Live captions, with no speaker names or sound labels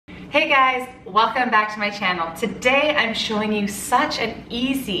Hey guys, welcome back to my channel. Today I'm showing you such an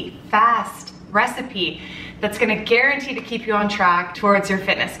easy, fast recipe that's gonna guarantee to keep you on track towards your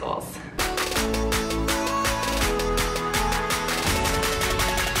fitness goals.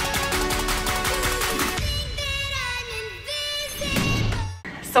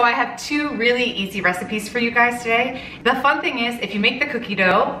 So I have two really easy recipes for you guys today. The fun thing is, if you make the cookie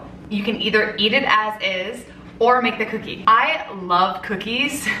dough, you can either eat it as is or make the cookie. I love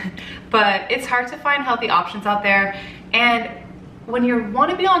cookies, but it's hard to find healthy options out there. And when you want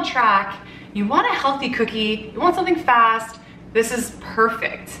to be on track, you want a healthy cookie, you want something fast, this is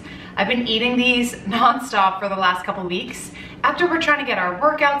perfect. I've been eating these nonstop for the last couple weeks. After we're trying to get our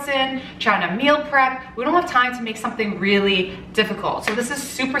workouts in, trying to meal prep, we don't have time to make something really difficult. So this is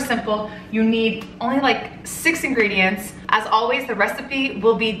super simple. You need only like 6 ingredients. As always, the recipe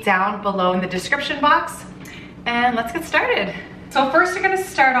will be down below in the description box. And let's get started. So first you're gonna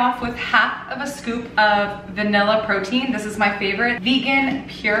start off with half of a scoop of vanilla protein. This is my favorite, vegan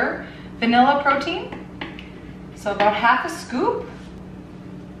pure vanilla protein. So about half a scoop.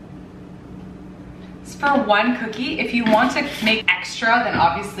 It's for one cookie. If you want to make extra, then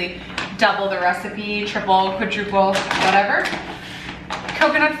obviously double the recipe, triple, quadruple, whatever.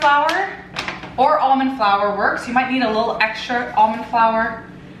 Coconut flour or almond flour works. You might need a little extra almond flour.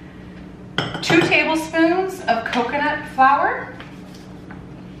 2 tablespoons of coconut flour,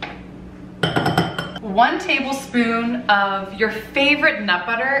 1 tablespoon of your favorite nut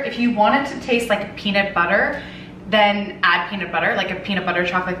butter. If you want it to taste like peanut butter, then add peanut butter, like a peanut butter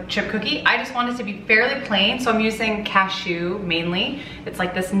chocolate chip cookie. I just want it to be fairly plain, so I'm using cashew mainly. It's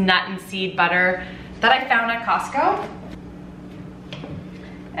like this nut and seed butter that I found at Costco.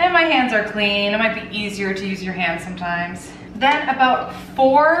 And my hands are clean. It might be easier to use your hands sometimes. Then about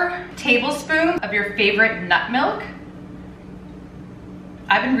 4 tablespoons of your favorite nut milk.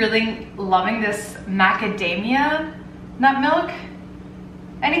 I've been really loving this macadamia nut milk.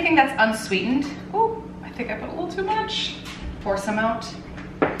 Anything that's unsweetened. Oh, I think I put a little too much. Pour some out.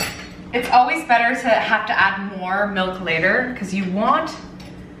 It's always better to have to add more milk later because you want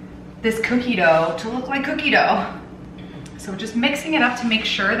this cookie dough to look like cookie dough. So just mixing it up to make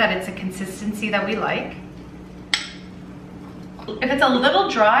sure that it's a consistency that we like. If it's a little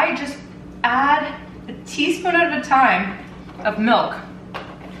dry, just add a teaspoon at a time of milk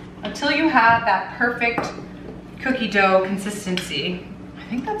until you have that perfect cookie dough consistency. I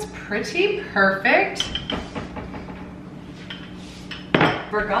think that's pretty perfect.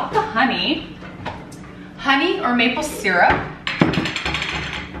 Forgot the honey. Honey or maple syrup.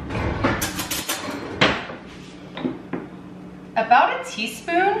 About a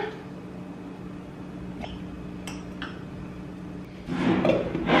teaspoon.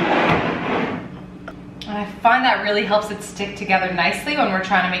 And I find that really helps it stick together nicely when we're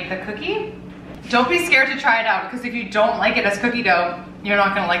trying to make the cookie. Don't be scared to try it out, because if you don't like it as cookie dough, you're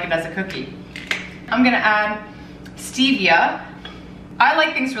not gonna like it as a cookie. I'm gonna add stevia. I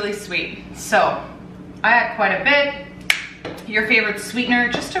like things really sweet, so I add quite a bit. Your favorite sweetener,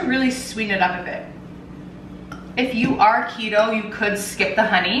 just to really sweeten it up a bit. If you are keto, you could skip the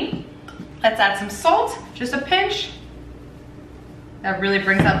honey. Let's add some salt, just a pinch. That really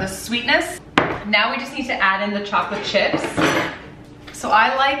brings out the sweetness. Now we just need to add in the chocolate chips. So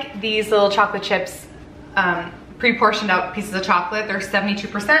I like these little chocolate chips, pre-portioned out pieces of chocolate. They're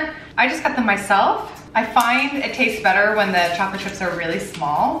 72%. I just cut them myself. I find it tastes better when the chocolate chips are really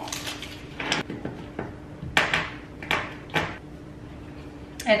small.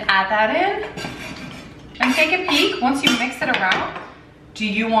 And add that in. And take a peek once you mix it around. Do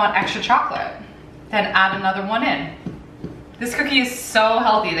you want extra chocolate? Then add another one in. This cookie is so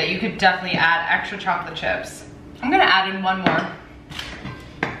healthy that you could definitely add extra chocolate chips. I'm gonna add in one more.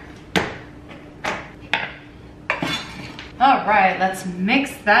 All right, let's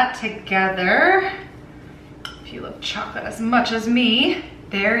mix that together. If you love chocolate as much as me,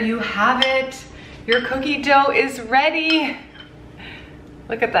 there you have it. Your cookie dough is ready.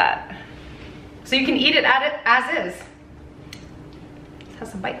 Look at that. So you can eat it as is. Let's have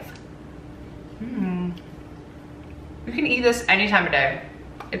some bites. You can eat this any time of day.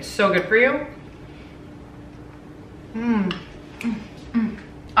 It's so good for you.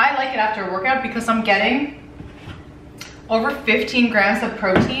 I like it after a workout because I'm getting over 15 grams of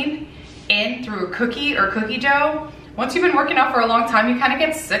protein in through a cookie or cookie dough. Once you've been working out for a long time, you kind of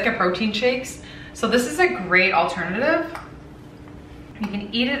get sick of protein shakes. So this is a great alternative. You can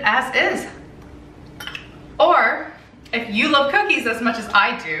eat it as is. Or if you love cookies as much as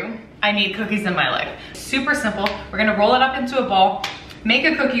I do, I need cookies in my life. Super simple. We're gonna roll it up into a ball, make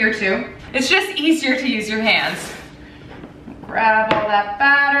a cookie or two. It's just easier to use your hands. Grab all that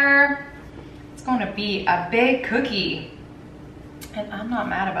batter. gonna be a big cookie. And I'm not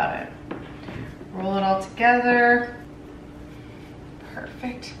mad about it. Roll it all together.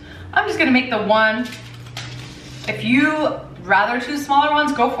 Perfect. I'm just gonna make the one. If you rather choose smaller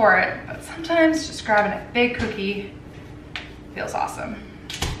ones, go for it. But sometimes just grabbing a big cookie feels awesome.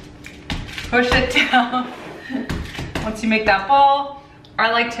 Push it down. Once you make that ball,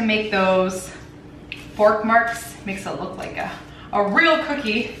 I like to make those fork marks. Makes it look like a real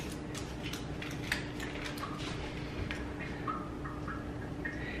cookie.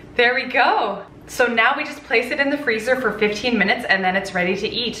 There we go. So now we just place it in the freezer for 15 minutes and then it's ready to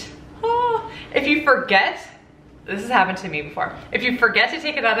eat. Oh, if you forget, this has happened to me before. If you forget to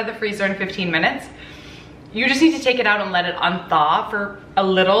take it out of the freezer in 15 minutes, you just need to take it out and let it unthaw for a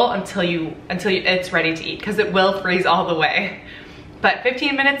little until it's ready to eat, because it will freeze all the way. But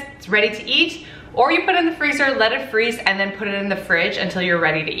 15 minutes, it's ready to eat, or you put it in the freezer, let it freeze, and then put it in the fridge until you're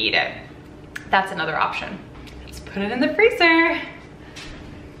ready to eat it. That's another option. Just put it in the freezer.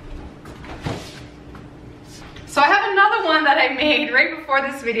 So I have another one that I made right before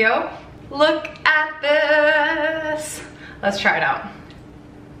this video. Look at this. Let's try it out.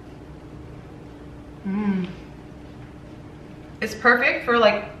 It's perfect for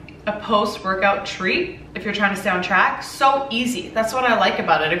like a post-workout treat if you're trying to stay on track. So easy. That's what I like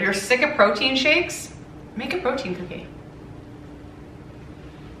about it. If you're sick of protein shakes, make a protein cookie.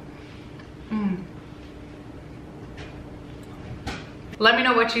 Let me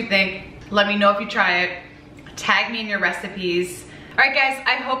know what you think. Let me know if you try it. Tag me in your recipes. All right guys,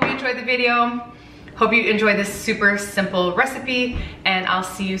 I hope you enjoyed the video. Hope you enjoyed this super simple recipe, and I'll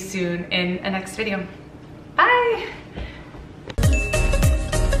see you soon in a next video. Bye.